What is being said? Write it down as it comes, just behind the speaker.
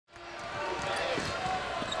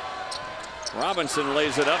Robinson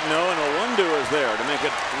lays it up, no, and Iwundu is there to make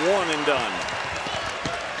it one and done.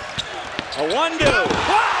 Iwundu!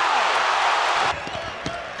 Wow!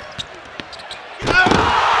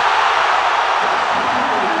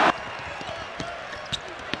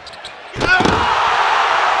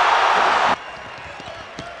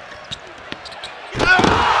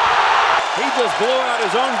 He just blew out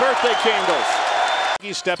his own birthday candles.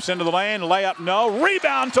 He steps into the lane, layup no,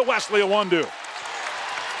 rebound to Wesley Iwundu.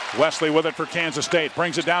 Wesley with it for Kansas State,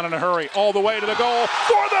 brings it down in a hurry, all the way to the goal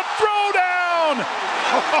for the throwdown!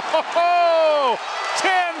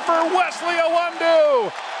 10 for Wesley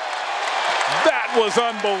Iwundu! That was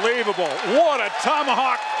unbelievable. What a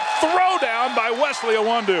tomahawk throwdown by Wesley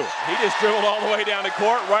Iwundu. He just dribbled all the way down the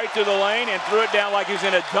court, right to the lane, and threw it down like he was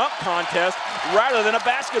in a dunk contest rather than a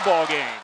basketball game.